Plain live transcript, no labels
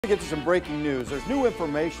To get to some breaking news, there's new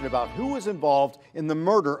information about who was involved in the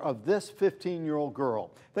murder of this 15-year-old girl.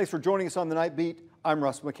 Thanks for joining us on the Night Beat. I'm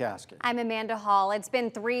Russ McCaskey. I'm Amanda Hall. It's been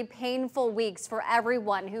 3 painful weeks for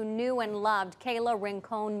everyone who knew and loved Kayla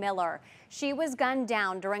Rincon Miller. She was gunned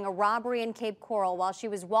down during a robbery in Cape Coral while she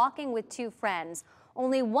was walking with 2 friends.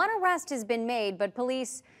 Only 1 arrest has been made, but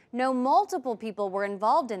police know multiple people were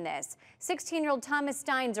involved in this. 16-year-old Thomas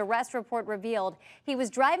Stein's arrest report revealed he was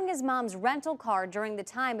driving his mom's rental car during the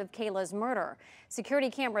time of Kayla's murder. Security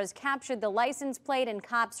cameras captured the license plate and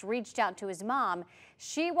cops reached out to his mom.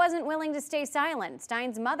 She wasn't willing to stay silent.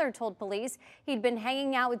 Stein's mother told police he'd been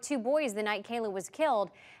hanging out with 2 boys the night Kayla was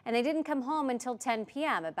killed, and they didn't come home until 10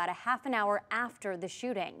 p.m., about a half an hour after the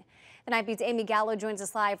shooting. The Night Beat's Amy Gallo joins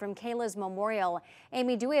us live from Kayla's memorial.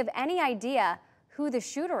 Amy, do we have any idea who the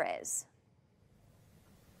shooter is?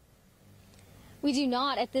 We do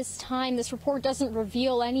not at this time. This report doesn't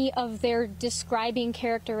reveal any of their describing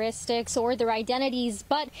characteristics or their identities,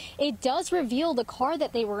 but it does reveal the car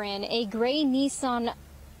that they were in, a gray Nissan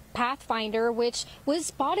Pathfinder, which was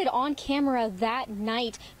spotted on camera that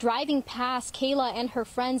night, driving past Kayla and her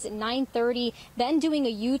friends at 9:30, then doing a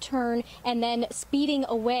U-turn and then speeding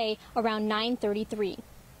away around 9:33.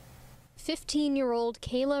 15-year-old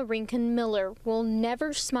Kayla Rincon Miller will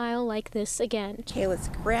never smile like this again. Kayla's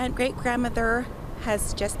great-grandmother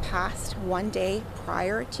has just passed 1 day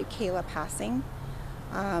prior to Kayla passing,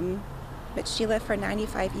 but she lived for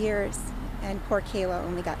 95 years, and poor Kayla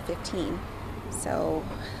only got 15. So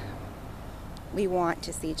we want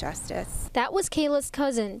to see justice. That was Kayla's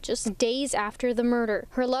cousin just days after the murder.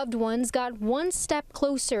 Her loved ones got 1 step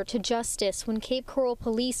closer to justice when Cape Coral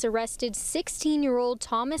police arrested 16-year-old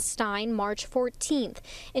Thomas Stein March 14th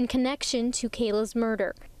in connection to Kayla's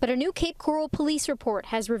murder. But a new Cape Coral police report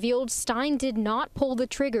has revealed Stein did not pull the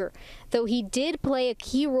trigger, though he did play a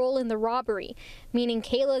key role in the robbery, meaning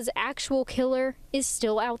Kayla's actual killer is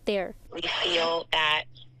still out there. We feel that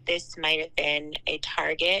this might have been a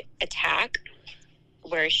target attack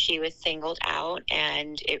where she was singled out,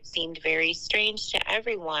 and it seemed very strange to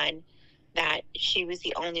everyone that she was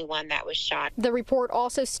the only one that was shot. The report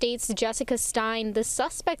also states Jessica Stein, the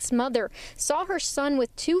suspect's mother, saw her son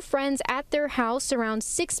with 2 friends at their house around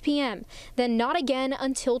 6 p.m., then not again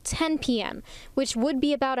until 10 p.m., which would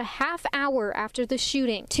be about a half hour after the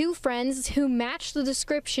shooting. 2 friends who matched the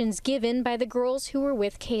descriptions given by the girls who were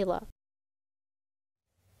with Kayla.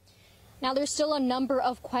 Now, there's still a number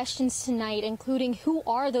of questions tonight, including who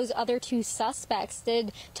are those other 2 suspects?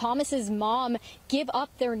 Did Thomas's mom give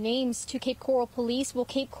up their names to Cape Coral Police? Will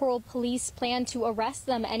Cape Coral Police plan to arrest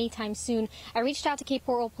them anytime soon? I reached out to Cape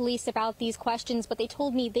Coral Police about these questions, but they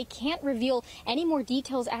told me they can't reveal any more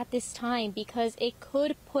details at this time because it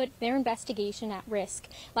could put their investigation at risk.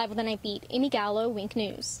 Live with the Night Beat, Amy Gallo, Wink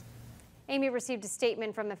News. Amy received a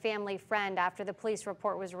statement from a family friend after the police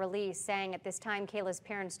report was released, saying at this time Kayla's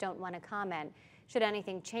parents don't want to comment. Should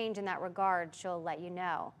anything change in that regard, she'll let you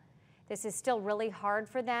know. This is still really hard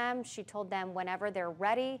for them. She told them whenever they're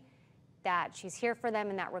ready that she's here for them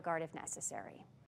in that regard if necessary.